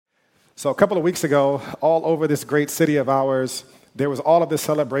So a couple of weeks ago, all over this great city of ours, there was all of this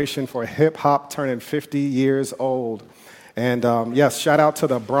celebration for hip-hop turning 50 years old. And yes, shout out to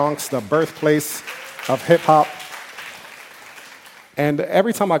the Bronx, the birthplace of hip-hop. And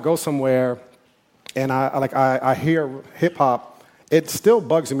every time I go somewhere and I hear hip-hop, it still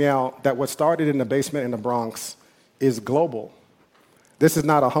bugs me out that what started in the basement in the Bronx is global. This is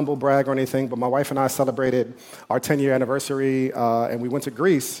not a humble brag or anything, but my wife and I celebrated our 10-year anniversary, and we went to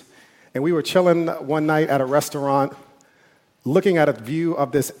Greece. And we were chilling one night at a restaurant, looking at a view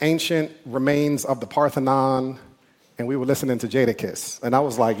of this ancient remains of the Parthenon, and we were listening to Jadakiss. And I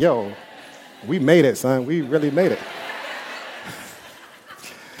was like, yo, we made it, son. We really made it.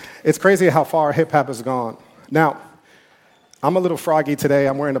 It's crazy how far hip-hop has gone. Now, I'm a little froggy today.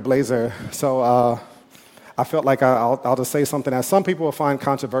 I'm wearing a blazer, so I felt like I'll just say something that some people will find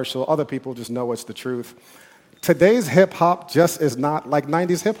controversial. Other people just know it's the truth. Today's hip-hop just is not like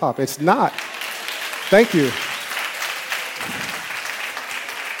 90s hip-hop. It's not. Thank you.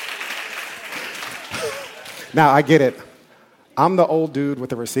 Now, I get it. I'm the old dude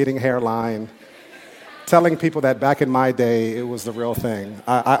with the receding hairline telling people that back in my day, it was the real thing.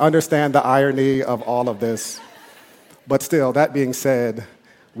 I understand the irony of all of this. But still, that being said,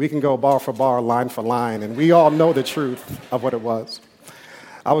 we can go bar for bar, line for line, and we all know the truth of what it was.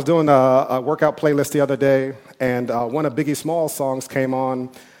 I was doing a workout playlist the other day, and one of Biggie Small's songs came on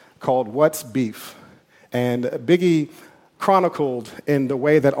called What's Beef? And Biggie chronicled in the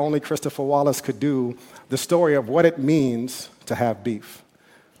way that only Christopher Wallace could do the story of what it means to have beef.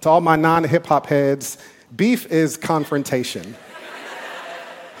 To all my non-hip-hop heads, beef is confrontation.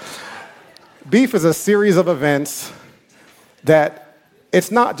 Beef is a series of events that it's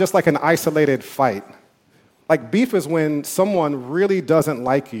not just like an isolated fight. Like, beef is when someone really doesn't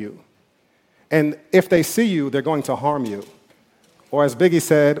like you. And if they see you, they're going to harm you. Or as Biggie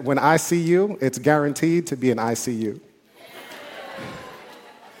said, when I see you, it's guaranteed to be an ICU.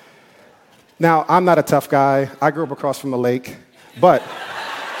 Now, I'm not a tough guy. I grew up across from a lake. But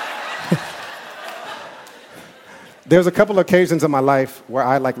there's a couple of occasions in my life where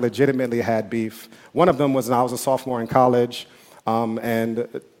I legitimately had beef. One of them was when I was a sophomore in college. I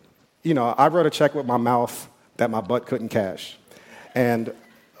wrote a check with my mouth that my butt couldn't cash. And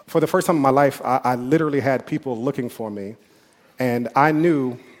for the first time in my life, I literally had people looking for me. And I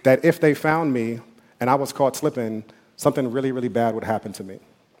knew that if they found me and I was caught slipping, something really, really bad would happen to me.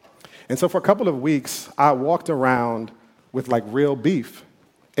 And so for a couple of weeks, I walked around with real beef.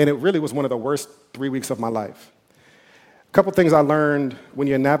 And it really was one of the worst 3 weeks of my life. A couple things I learned when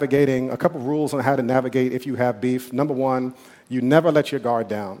you're navigating, a couple rules on how to navigate if you have beef. Number one, you never let your guard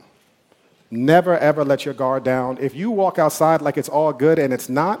down. Never, ever let your guard down. If you walk outside like it's all good and it's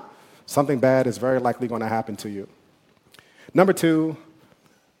not, something bad is very likely going to happen to you. Number two,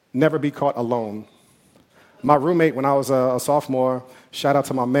 never be caught alone. My roommate, when I was a sophomore, shout out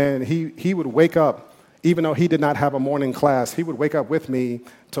to my man, he would wake up, even though he did not have a morning class, he would wake up with me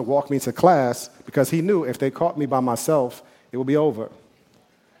to walk me to class because he knew if they caught me by myself, it would be over.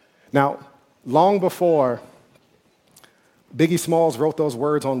 Now, long before Biggie Smalls wrote those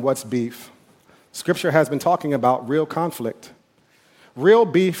words on What's Beef, Scripture has been talking about real conflict, real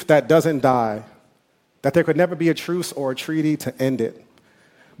beef that doesn't die, that there could never be a truce or a treaty to end it.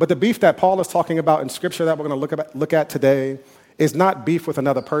 But the beef that Paul is talking about in Scripture that we're going to look at today is not beef with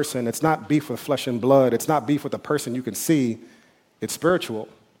another person. It's not beef with flesh and blood. It's not beef with a person you can see. It's spiritual.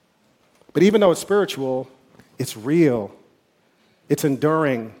 But even though it's spiritual, it's real. It's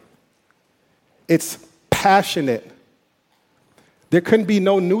enduring. It's passionate. There couldn't be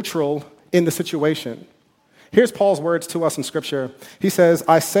no neutral in the situation. Here's Paul's words to us in Scripture. He says,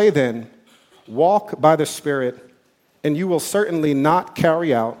 I say then, walk by the Spirit, and you will certainly not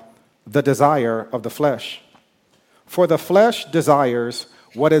carry out the desire of the flesh. For the flesh desires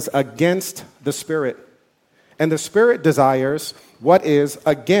what is against the Spirit, and the Spirit desires what is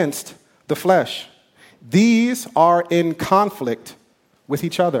against the flesh. These are in conflict with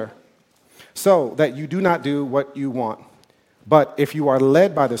each other, so that you do not do what you want. But if you are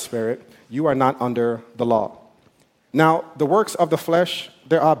led by the Spirit, you are not under the law. Now, the works of the flesh,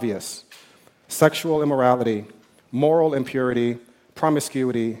 they're obvious. Sexual immorality, moral impurity,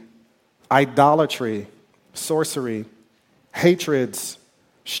 promiscuity, idolatry, sorcery, hatreds,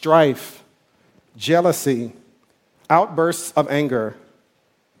 strife, jealousy, outbursts of anger,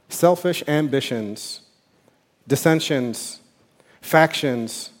 selfish ambitions, dissensions,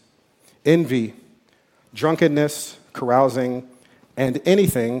 factions, envy, drunkenness, carousing, and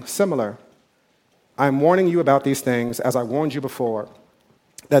anything similar. I'm warning you about these things as I warned you before,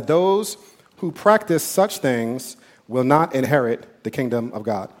 that those who practice such things will not inherit the kingdom of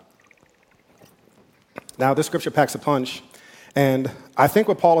God. Now, this scripture packs a punch, and I think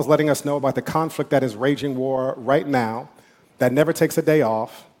what Paul is letting us know about the conflict that is raging war right now, that never takes a day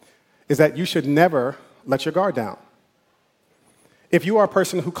off, is that you should never let your guard down. If you are a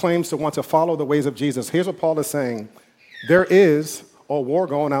person who claims to want to follow the ways of Jesus, here's what Paul is saying. There is a war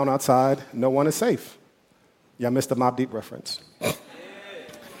going on outside. No one is safe. Yeah, I missed the Mobb Deep reference.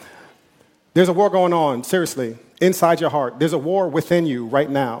 There's a war going on, seriously, inside your heart. There's a war within you right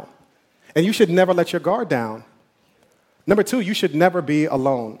now. And you should never let your guard down. Number two, you should never be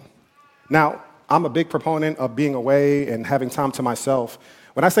alone. Now, I'm a big proponent of being away and having time to myself.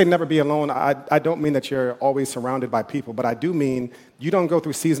 When I say never be alone, I don't mean that you're always surrounded by people, but I do mean you don't go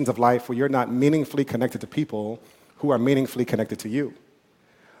through seasons of life where you're not meaningfully connected to people who are meaningfully connected to you.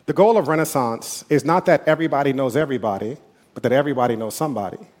 The goal of Renaissance is not that everybody knows everybody, but that everybody knows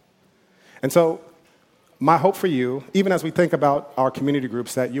somebody. And so my hope for you, even as we think about our community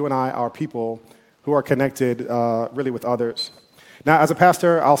groups, that you and I are people who are connected really with others. Now, as a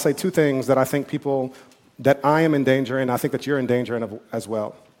pastor, I'll say two things that I think that I am in danger in, I think that you're in danger in as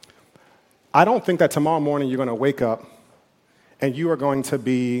well. I don't think that tomorrow morning you're going to wake up and you are going to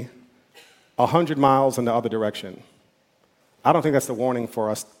be 100 miles in the other direction. I don't think that's the warning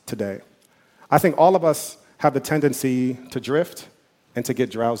for us today. I think all of us have the tendency to drift and to get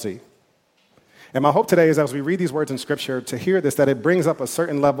drowsy. And my hope today is as we read these words in Scripture to hear this, that it brings up a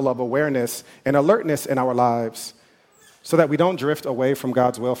certain level of awareness and alertness in our lives so that we don't drift away from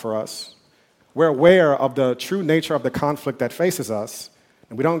God's will for us. We're aware of the true nature of the conflict that faces us,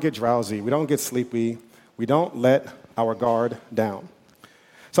 and we don't get drowsy, we don't get sleepy, we don't let our guard down.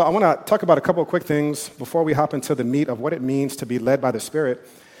 So I want to talk about a couple of quick things before we hop into the meat of what it means to be led by the Spirit.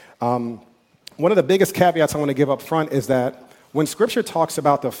 One of the biggest caveats I want to give up front is that when Scripture talks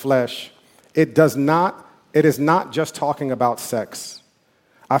about the flesh, it is not just talking about sex.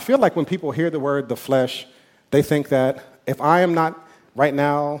 I feel like when people hear the word the flesh, they think that if I am not right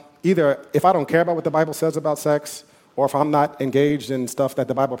now, either if I don't care about what the Bible says about sex, or if I'm not engaged in stuff that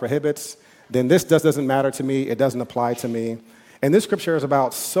the Bible prohibits, then this doesn't matter to me, it doesn't apply to me. And this scripture is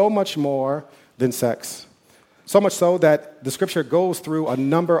about so much more than sex. So much so that the scripture goes through a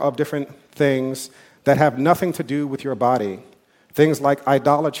number of different things that have nothing to do with your body. Things like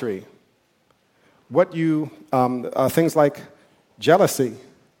idolatry, things like jealousy,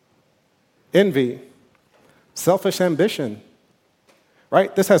 envy, selfish ambition,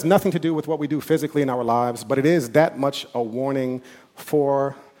 right? This has nothing to do with what we do physically in our lives, but it is that much a warning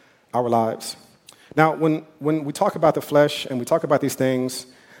for our lives. Now, when we talk about the flesh and we talk about these things,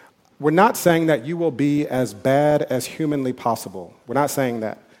 we're not saying that you will be as bad as humanly possible. We're not saying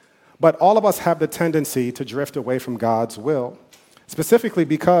that. But all of us have the tendency to drift away from God's will, specifically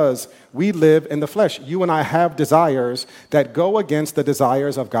because we live in the flesh. You and I have desires that go against the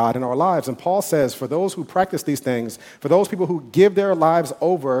desires of God in our lives. And Paul says, for those who practice these things, for those people who give their lives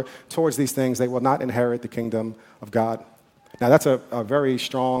over towards these things, they will not inherit the kingdom of God. Now, that's a very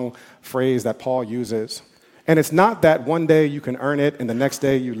strong phrase that Paul uses. And it's not that one day you can earn it and the next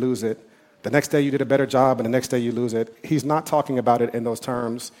day you lose it. The next day you did a better job and the next day you lose it. He's not talking about it in those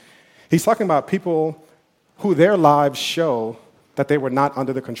terms. He's talking about people who their lives show that they were not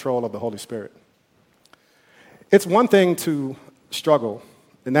under the control of the Holy Spirit. It's one thing to struggle,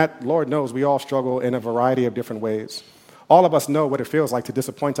 and that, Lord knows, we all struggle in a variety of different ways. All of us know what it feels like to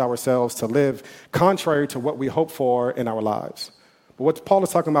disappoint ourselves, to live contrary to what we hope for in our lives. But what Paul is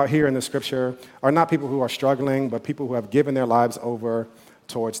talking about here in the scripture are not people who are struggling, but people who have given their lives over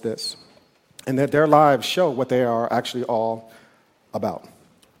towards this, and that their lives show what they are actually all about.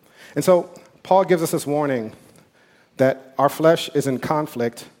 And so Paul gives us this warning that our flesh is in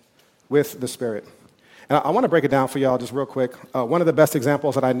conflict with the Spirit. And I want to break it down for y'all just real quick. One of the best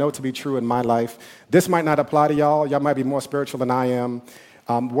examples that I know to be true in my life, this might not apply to y'all. Y'all might be more spiritual than I am,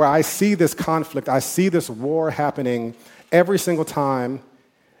 where I see this conflict, I see this war happening every single time,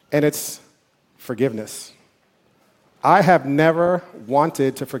 and it's forgiveness. I have never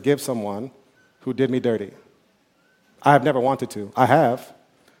wanted to forgive someone who did me dirty. I have never wanted to. I have.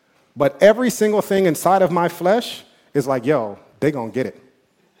 But every single thing inside of my flesh is like, yo, they gonna get it.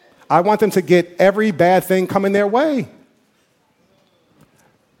 I want them to get every bad thing coming their way.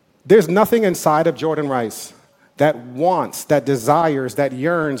 There's nothing inside of Jordan Rice that wants, that desires, that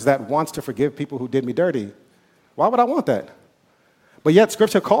yearns, that wants to forgive people who did me dirty. Why would I want that? But yet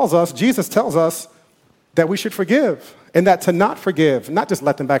Scripture calls us, Jesus tells us that we should forgive, and that to not forgive, not just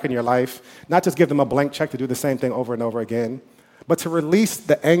let them back in your life, not just give them a blank check to do the same thing over and over again, but to release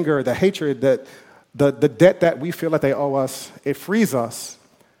the anger, the hatred, the debt that we feel that they owe us. It frees us.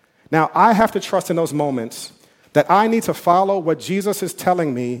 Now, I have to trust in those moments that I need to follow what Jesus is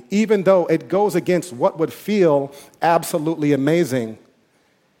telling me, even though it goes against what would feel absolutely amazing.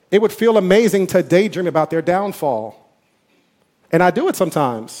 It would feel amazing to daydream about their downfall. And I do it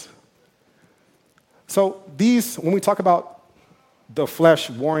sometimes. So when we talk about the flesh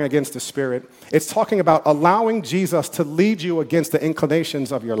warring against the spirit, it's talking about allowing Jesus to lead you against the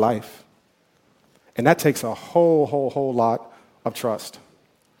inclinations of your life. And that takes a whole lot of trust.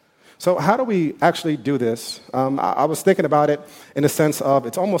 So how do we actually do this? I was thinking about it in the sense of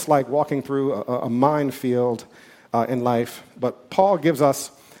it's almost like walking through a minefield in life. But Paul gives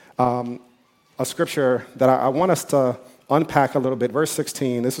us a scripture that I want us to unpack a little bit. Verse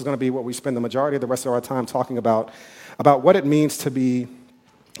 16, this is going to be what we spend the majority of the rest of our time talking about what it means to be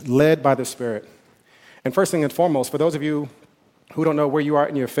led by the Spirit. And first thing and foremost, for those of you who don't know where you are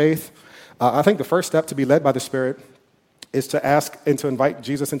in your faith, I think the first step to be led by the Spirit is to ask and to invite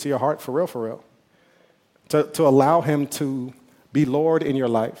Jesus into your heart for real. To allow him to be Lord in your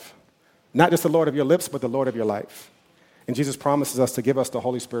life. Not just the Lord of your lips, but the Lord of your life. And Jesus promises us to give us the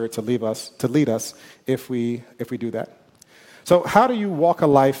Holy Spirit to lead us if we do that. So how do you walk a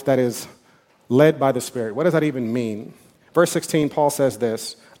life that is led by the Spirit? What does that even mean? Verse 16, Paul says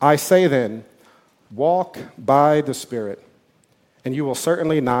this, I say then, walk by the Spirit, and you will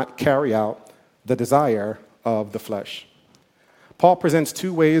certainly not carry out the desire of the flesh. Paul presents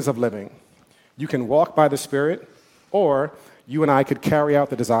two ways of living. You can walk by the Spirit, or you and I could carry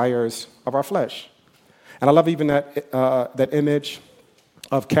out the desires of our flesh. And I love even that image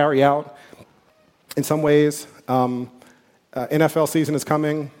of carry out. In some ways, NFL season is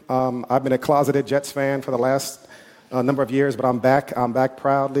coming. I've been a closeted Jets fan for the last number of years, but I'm back. I'm back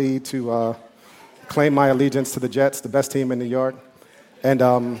proudly to claim my allegiance to the Jets, the best team in New York. And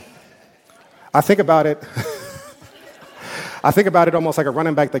I think about it. I think about it almost like a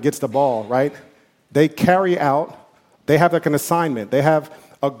running back that gets the ball, right? They carry out. They have like an assignment. They have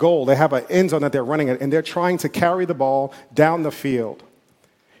a goal. They have an end zone that they're running at, and they're trying to carry the ball down the field.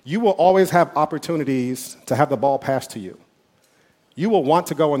 You will always have opportunities to have the ball passed to you. You will want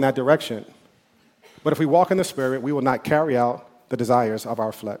to go in that direction. But if we walk in the Spirit, we will not carry out the desires of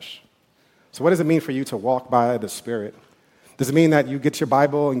our flesh. So what does it mean for you to walk by the Spirit? Does it mean that you get your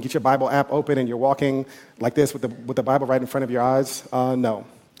Bible and get your Bible app open and you're walking like this with the Bible right in front of your eyes? No.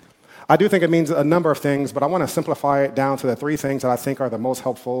 I do think it means a number of things, but I want to simplify it down to the three things that I think are the most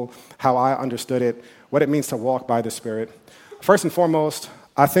helpful, how I understood it, what it means to walk by the Spirit. First and foremost,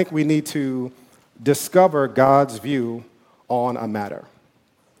 I think we need to discover God's view on a matter.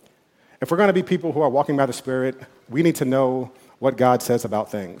 If we're going to be people who are walking by the Spirit, we need to know what God says about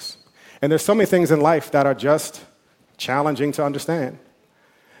things. And there's so many things in life that are just challenging to understand.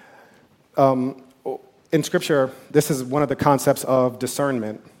 In Scripture, this is one of the concepts of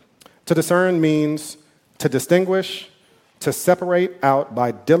discernment. To discern means to distinguish, to separate out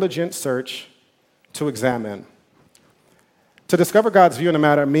by diligent search, to examine. To discover God's view in a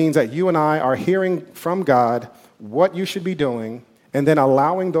matter means that you and I are hearing from God what you should be doing, and then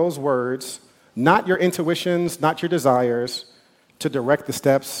allowing those words, not your intuitions, not your desires, to direct the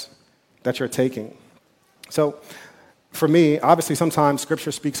steps that you're taking. So, for me, obviously sometimes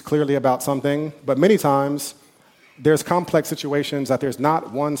Scripture speaks clearly about something, but many times there's complex situations that there's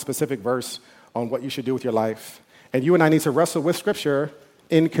not one specific verse on what you should do with your life. And you and I need to wrestle with Scripture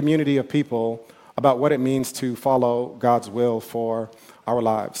in community of people about what it means to follow God's will for our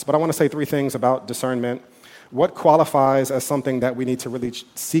lives. But I want to say three things about discernment. What qualifies as something that we need to really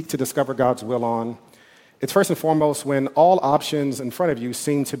seek to discover God's will on? It's first and foremost when all options in front of you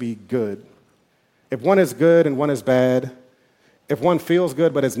seem to be good. If one is good and one is bad, if one feels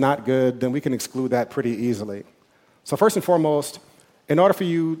good but is not good, then we can exclude that pretty easily. So first and foremost, in order for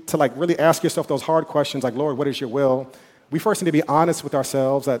you to really ask yourself those hard questions like, Lord, what is your will? We first need to be honest with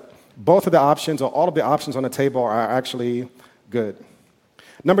ourselves that both of the options or all of the options on the table are actually good.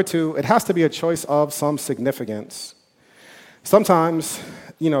 Number two, it has to be a choice of some significance. Sometimes,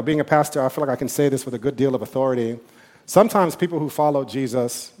 being a pastor, I feel like I can say this with a good deal of authority. Sometimes people who follow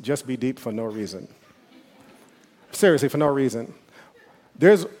Jesus just be deep for no reason. Seriously, for no reason.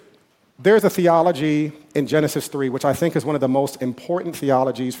 There's a theology in Genesis 3, which I think is one of the most important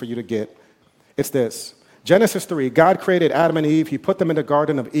theologies for you to get. It's this. Genesis 3, God created Adam and Eve. He put them in the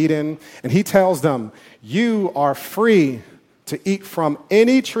Garden of Eden, and he tells them, you are free to eat from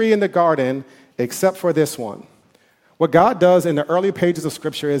any tree in the garden except for this one. What God does in the early pages of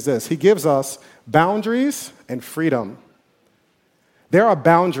Scripture is this. He gives us boundaries and freedom. There are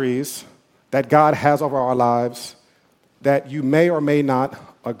boundaries that God has over our lives that you may or may not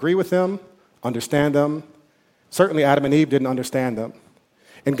agree with them, understand them. Certainly Adam and Eve didn't understand them.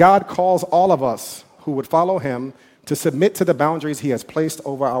 And God calls all of us who would follow him to submit to the boundaries he has placed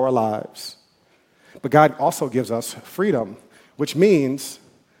over our lives. But God also gives us freedom, which means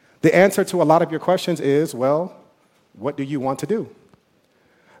the answer to a lot of your questions is, well, what do you want to do?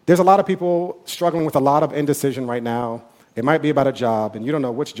 There's a lot of people struggling with a lot of indecision right now. It might be about a job, and you don't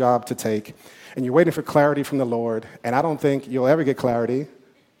know which job to take, and you're waiting for clarity from the Lord, and I don't think you'll ever get clarity.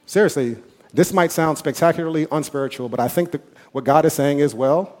 Seriously, this might sound spectacularly unspiritual, but I think what God is saying is,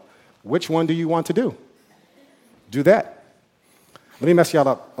 well, which one do you want to do? Do that. Let me mess y'all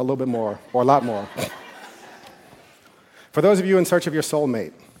up a little bit more, or a lot more. For those of you in search of your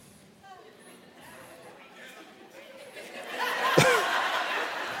soulmate,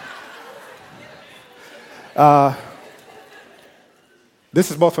 this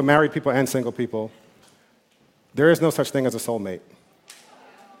is both for married people and single people. There is no such thing as a soulmate.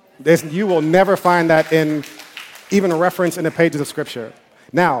 You will never find that in even a reference in the pages of Scripture.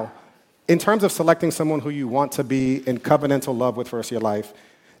 Now, in terms of selecting someone who you want to be in covenantal love with for the rest of your life,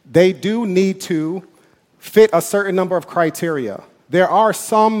 they do need to fit a certain number of criteria. There are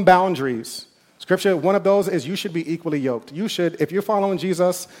some boundaries. Scripture, one of those is you should be equally yoked. You should, if you're following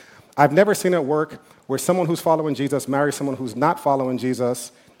Jesus, I've never seen it work where someone who's following Jesus marries someone who's not following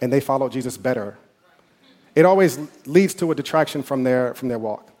Jesus and they follow Jesus better. It always leads to a detraction from their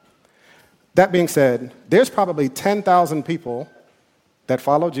walk. That being said, there's probably 10,000 people that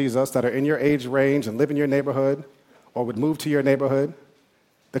follow Jesus that are in your age range and live in your neighborhood or would move to your neighborhood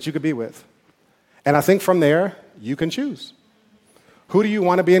that you could be with. And I think from there, you can choose. Who do you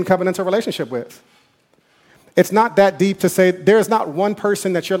want to be in covenantal relationship with? It's not that deep to say there is not one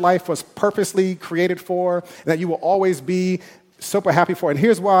person that your life was purposely created for and that you will always be super happy for. And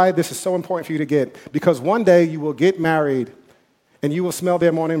here's why this is so important for you to get. Because one day you will get married and you will smell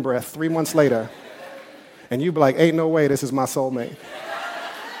their morning breath 3 months later. And you'll be like, ain't no way this is my soulmate.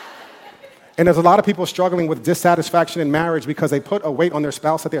 And there's a lot of people struggling with dissatisfaction in marriage because they put a weight on their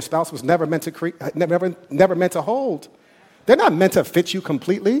spouse that their spouse was never meant to never meant to hold. They're not meant to fit you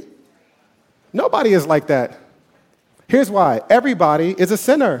completely. Nobody is like that. Here's why. Everybody is a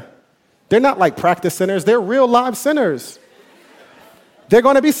sinner. They're not like practice sinners. They're real live sinners. They're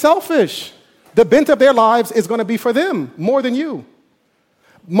going to be selfish. The bent of their lives is going to be for them more than you.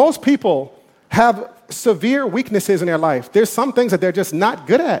 Most people have severe weaknesses in their life. There's some things that they're just not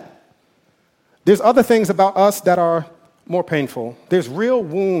good at. There's other things about us that are more painful. There's real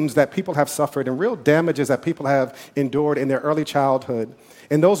wounds that people have suffered and real damages that people have endured in their early childhood.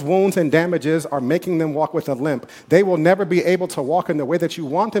 And those wounds and damages are making them walk with a limp. They will never be able to walk in the way that you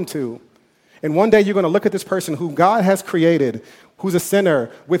want them to. And one day you're going to look at this person who God has created, who's a sinner,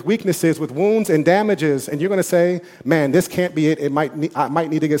 with weaknesses, with wounds and damages, and you're going to say, man, this can't be it. I might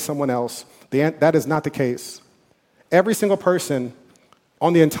need to get someone else. That is not the case. Every single person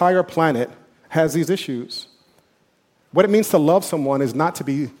on the entire planet has these issues. What it means to love someone is not to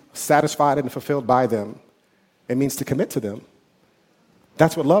be satisfied and fulfilled by them. It means to commit to them.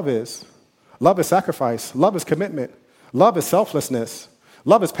 That's what love is. Love is sacrifice. Love is commitment. Love is selflessness.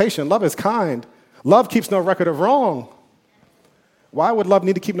 Love is patient. Love is kind. Love keeps no record of wrong. Why would love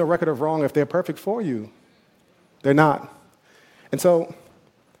need to keep no record of wrong if they're perfect for you? They're not. And so,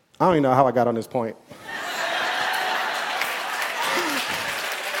 I don't even know how I got on this point.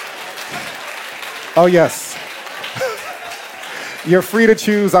 Oh, yes. You're free to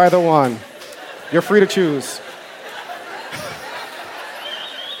choose either one. You're free to choose.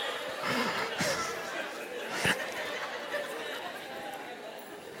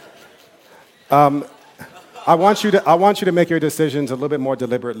 I want you to make your decisions a little bit more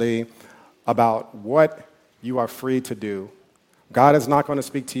deliberately about what you are free to do. God is not going to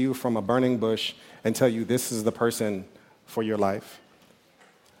speak to you from a burning bush and tell you this is the person for your life.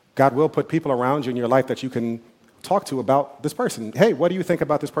 God will put people around you in your life that you can talk to about this person. Hey, what do you think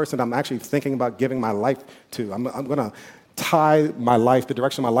about this person I'm actually thinking about giving my life to? I'm going to tie my life, the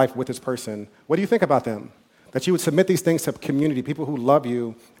direction of my life with this person. What do you think about them? That you would submit these things to community, people who love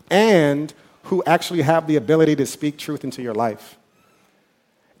you and who actually have the ability to speak truth into your life.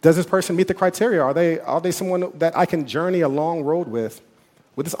 Does this person meet the criteria? Are they someone that I can journey a long road with?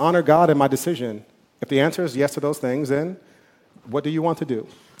 Would this honor God in my decision? If the answer is yes to those things, then what do you want to do?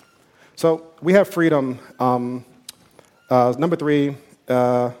 So we have freedom. Number 3,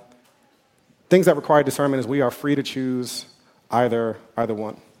 things that require discernment is we are free to choose either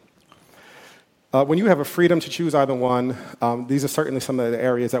one. When you have a freedom to choose either one, these are certainly some of the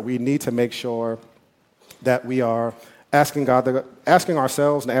areas that we need to make sure that we are asking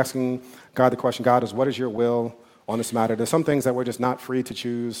ourselves and asking God the question, God, what is your will on this matter? There's some things that we're just not free to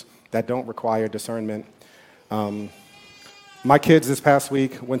choose that don't require discernment. My kids this past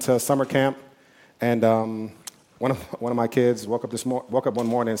week went to summer camp, And one of my kids woke up one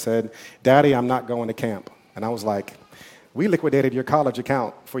morning and said, "Daddy, I'm not going to camp." And I was like, "We liquidated your college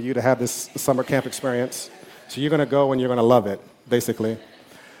account for you to have this summer camp experience, so you're going to go and you're going to love it," basically.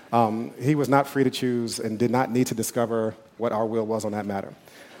 He was not free to choose and did not need to discover what our will was on that matter.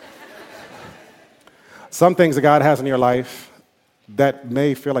 Some things that God has in your life that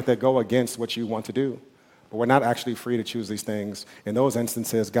may feel like they go against what you want to do, but we're not actually free to choose these things. In those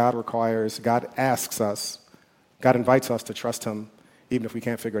instances, God asks us, God invites us to trust him, even if we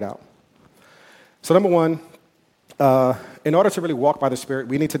can't figure it out. So number one, in order to really walk by the Spirit,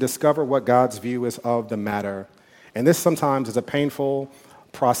 we need to discover what God's view is of the matter. And this sometimes is a painful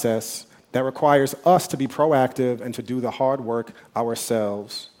process that requires us to be proactive and to do the hard work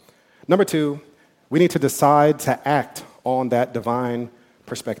ourselves. Number two, we need to decide to act on that divine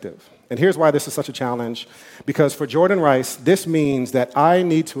perspective. And here's why this is such a challenge. Because for Jordan Rice, this means that I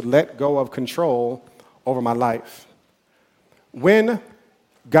need to let go of control over my life. When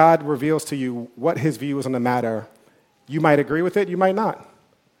God reveals to you what his view is on the matter, you might agree with it, you might not.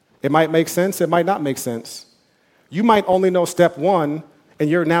 It might make sense, it might not make sense. You might only know step 1, and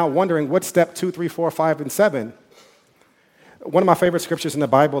you're now wondering what's step 2, 3, 4, 5, and 7. One of my favorite scriptures in the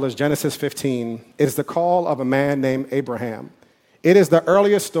Bible is Genesis 15. It is the call of a man named Abraham. It is the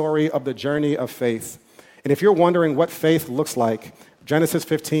earliest story of the journey of faith. And if you're wondering what faith looks like, Genesis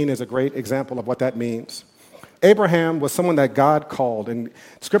 15 is a great example of what that means. Abraham was someone that God called, and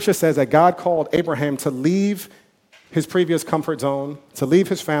Scripture says that God called Abraham to leave his previous comfort zone, to leave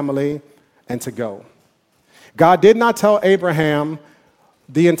his family, and to go. God did not tell Abraham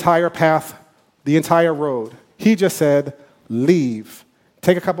the entire path, the entire road. He just said, leave,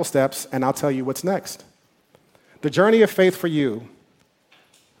 take a couple steps, and I'll tell you what's next. The journey of faith for you,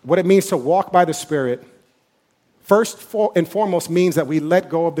 what it means to walk by the Spirit, first and foremost means that we let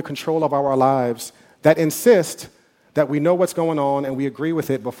go of the control of our lives that insist that we know what's going on and we agree with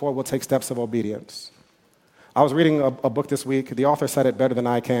it before we'll take steps of obedience. I was reading a book this week. The author said it better than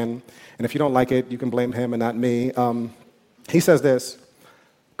I can, and if you don't like it, you can blame him and not me. He says this: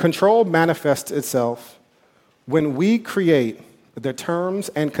 control manifests itself when we create the terms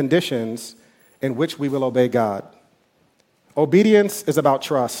and conditions in which we will obey God. Obedience is about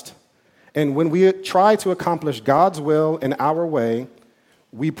trust, and when we try to accomplish God's will in our way,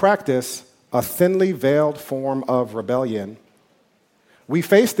 we practice a thinly veiled form of rebellion. We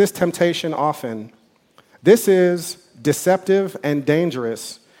face this temptation often. This is deceptive and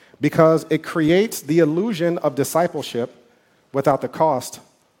dangerous because it creates the illusion of discipleship without the cost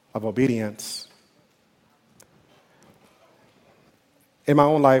of obedience. In my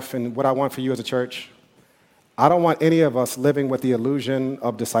own life and what I want for you as a church, I don't want any of us living with the illusion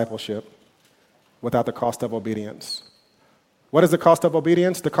of discipleship without the cost of obedience. What is the cost of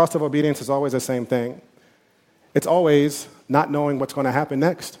obedience? The cost of obedience is always the same thing. It's always not knowing what's going to happen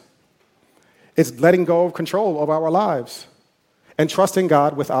next. It's letting go of control of our lives and trusting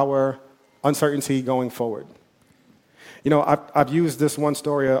God with our uncertainty going forward. You know, I've used this one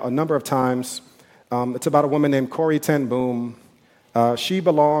story a number of times. It's about a woman named Corrie ten Boom. She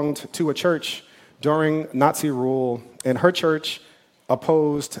belonged to a church during Nazi rule, and her church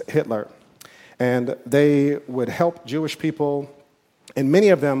opposed Hitler. And they would help Jewish people, and many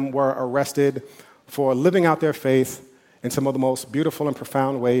of them were arrested for living out their faith in some of the most beautiful and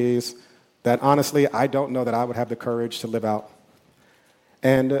profound ways that, honestly, I don't know that I would have the courage to live out.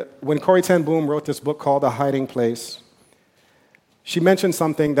 And when Corrie ten Boom wrote this book called The Hiding Place, she mentioned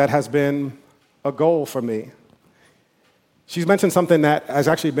something that has been a goal for me. She's mentioned something that has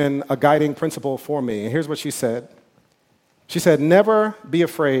actually been a guiding principle for me. And here's what she said. She said, never be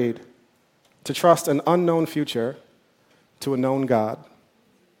afraid to trust an unknown future to a known God.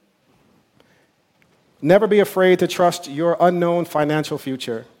 Never be afraid to trust your unknown financial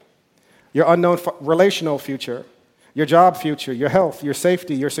future, your unknown relational future, your job future, your health, your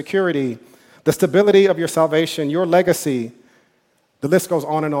safety, your security, the stability of your salvation, your legacy. The list goes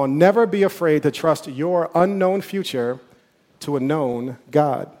on and on. Never be afraid to trust your unknown future to a known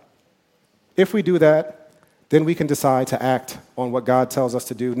God. If we do that, then we can decide to act on what God tells us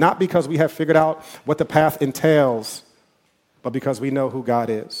to do, not because we have figured out what the path entails, but because we know who God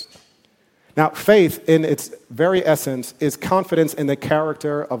is. Now, faith, in its very essence, is confidence in the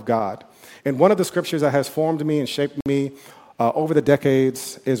character of God. And one of the scriptures that has formed me and shaped me over the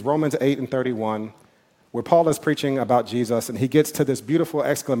decades is Romans 8:31, where Paul is preaching about Jesus, and he gets to this beautiful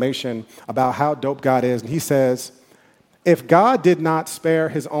exclamation about how dope God is. And he says, if God did not spare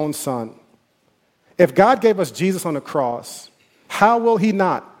his own son, if God gave us Jesus on the cross, how will he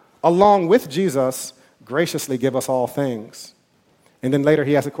not, along with Jesus, graciously give us all things? And then later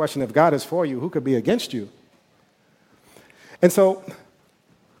he asks the question, if God is for you, who could be against you? And so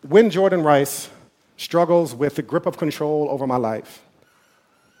when Jordan Rice struggles with the grip of control over my life,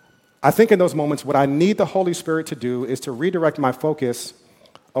 I think in those moments what I need the Holy Spirit to do is to redirect my focus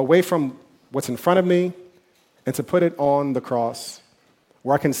away from what's in front of me and to put it on the cross,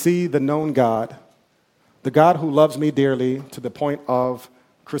 where I can see the known God, the God who loves me dearly to the point of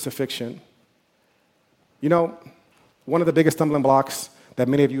crucifixion. You know, one of the biggest stumbling blocks that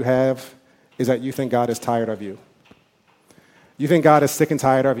many of you have is that you think God is tired of you. You think God is sick and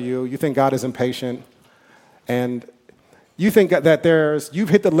tired of you. You think God is impatient. And you think that you've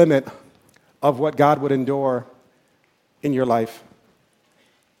hit the limit of what God would endure in your life.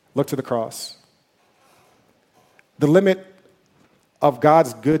 Look to the cross. The limit of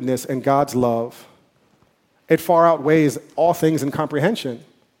God's goodness and God's love, it far outweighs all things in comprehension.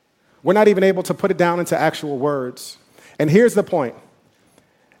 We're not even able to put it down into actual words. And here's the point.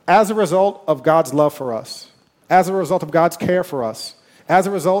 As a result of God's love for us, as a result of God's care for us, as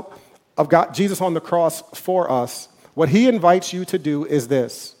a result of Jesus on the cross for us, what he invites you to do is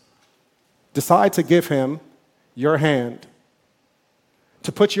this. Decide to give him your hand,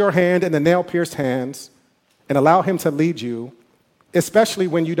 to put your hand in the nail-pierced hands and allow him to lead you, especially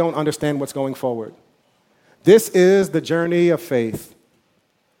when you don't understand what's going forward. This is the journey of faith.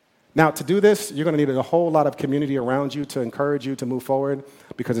 Now, to do this, you're going to need a whole lot of community around you to encourage you to move forward,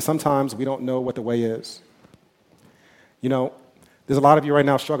 because sometimes we don't know what the way is. You know, there's a lot of you right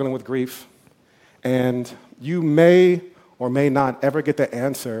now struggling with grief, and you may or may not ever get the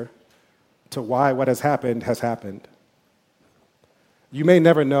answer to why what has happened has happened. You may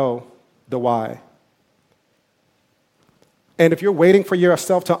never know the why. And if you're waiting for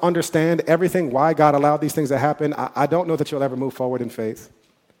yourself to understand everything, why God allowed these things to happen, I don't know that you'll ever move forward in faith.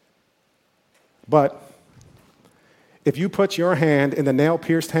 But if you put your hand in the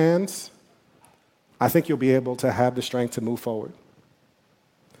nail-pierced hands, I think you'll be able to have the strength to move forward.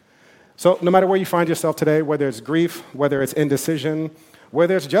 So no matter where you find yourself today, whether it's grief, whether it's indecision,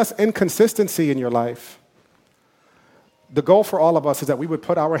 whether it's just inconsistency in your life, the goal for all of us is that we would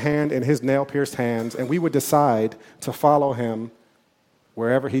put our hand in his nail-pierced hands and we would decide to follow him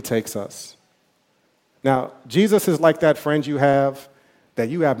wherever he takes us. Now, Jesus is like that friend you have that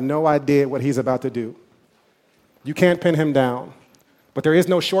you have no idea what he's about to do. You can't pin him down, but there is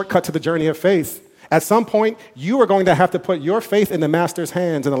no shortcut to the journey of faith. At some point, you are going to have to put your faith in the Master's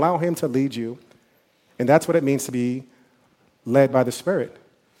hands and allow him to lead you. And that's what it means to be led by the Spirit,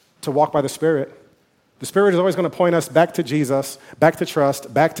 to walk by the Spirit. The Spirit is always going to point us back to Jesus, back to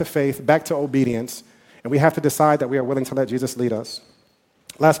trust, back to faith, back to obedience. And we have to decide that we are willing to let Jesus lead us.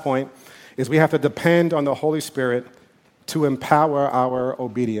 Last point is we have to depend on the Holy Spirit to empower our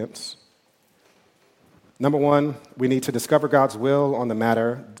obedience. Number one, we need to discover God's will on the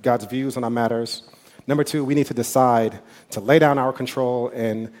matter, God's views on our matters. Number two, we need to decide to lay down our control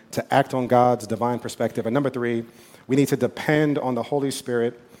and to act on God's divine perspective. And number three, we need to depend on the Holy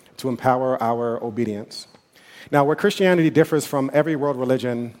Spirit to empower our obedience. Now, where Christianity differs from every world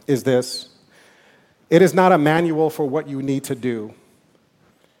religion is this. It is not a manual for what you need to do.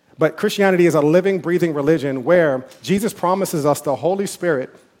 But Christianity is a living, breathing religion where Jesus promises us the Holy Spirit,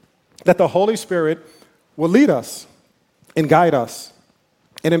 that the Holy Spirit will lead us and guide us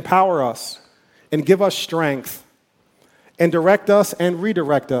and empower us and give us strength and direct us and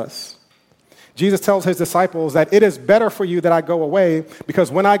redirect us. Jesus tells his disciples that it is better for you that I go away,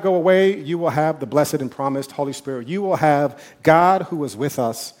 because when I go away, you will have the blessed and promised Holy Spirit. You will have God who is with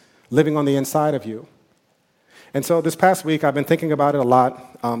us living on the inside of you. And so this past week, I've been thinking about it a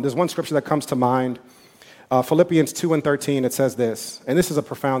lot. There's one scripture that comes to mind. Philippians 2:13, it says this, and this is a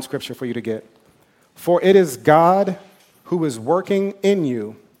profound scripture for you to get. For it is God who is working in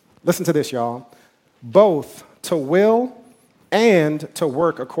you, listen to this, y'all, both to will and to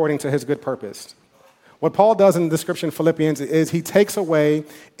work according to his good purpose. What Paul does in the description of Philippians is he takes away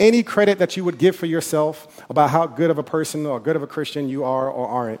any credit that you would give for yourself about how good of a person or good of a Christian you are or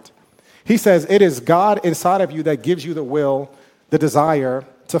aren't. He says it is God inside of you that gives you the will, the desire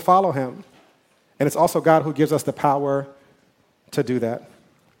to follow him. And it's also God who gives us the power to do that.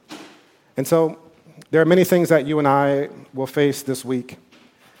 And so there are many things that you and I will face this week,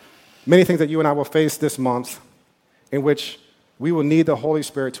 many things that you and I will face this month in which we will need the Holy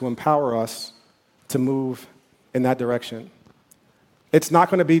Spirit to empower us to move in that direction. It's not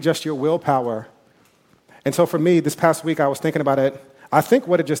going to be just your willpower. And so for me, this past week, I was thinking about it. I think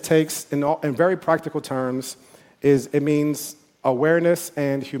what it just takes in very practical terms is it means awareness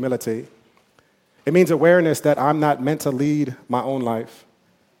and humility. It means awareness that I'm not meant to lead my own life.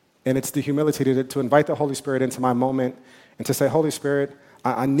 And it's the humility to invite the Holy Spirit into my moment and to say, Holy Spirit,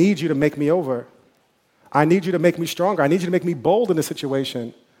 I need you to make me over. I need you to make me stronger. I need you to make me bold in this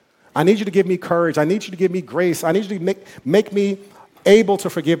situation. I need you to give me courage. I need you to give me grace. I need you to make me able to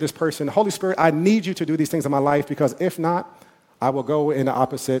forgive this person. Holy Spirit, I need you to do these things in my life, because if not, I will go in the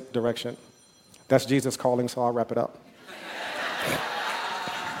opposite direction. That's Jesus calling, so I'll wrap it up.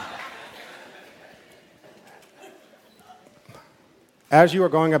 As you are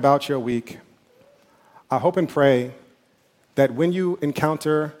going about your week, I hope and pray that when you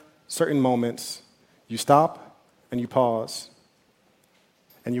encounter certain moments, you stop and you pause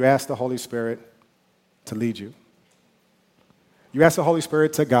and you ask the Holy Spirit to lead you. You ask the Holy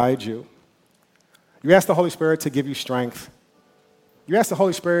Spirit to guide you. You ask the Holy Spirit to give you strength. You ask the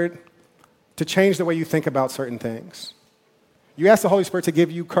Holy Spirit to change the way you think about certain things. You ask the Holy Spirit to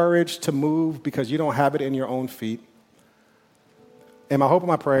give you courage to move because you don't have it in your own feet. And my hope and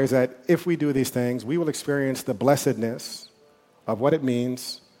my prayer is that if we do these things, we will experience the blessedness of what it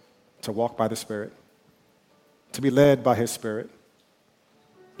means to walk by the Spirit, to be led by His Spirit.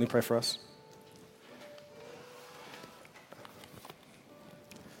 Let me pray for us.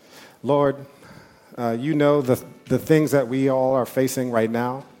 Lord, you know the things that we all are facing right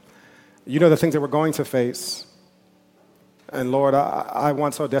now. You know the things that we're going to face. And Lord, I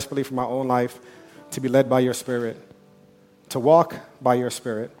want so desperately for my own life to be led by your Spirit, to walk by your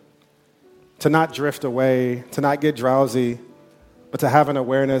Spirit, to not drift away, to not get drowsy, but to have an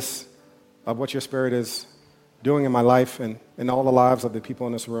awareness of what your Spirit is doing in my life and in all the lives of the people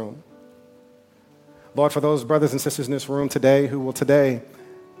in this room. Lord, for those brothers and sisters in this room today who will today,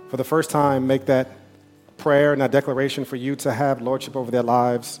 for the first time, make that prayer and that declaration for you to have lordship over their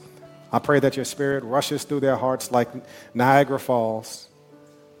lives, I pray that your Spirit rushes through their hearts like Niagara Falls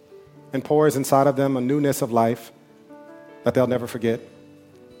and pours inside of them a newness of life that they'll never forget.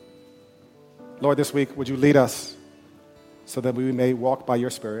 Lord, this week, would you lead us so that we may walk by your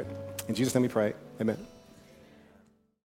Spirit? In Jesus' name we pray. Amen.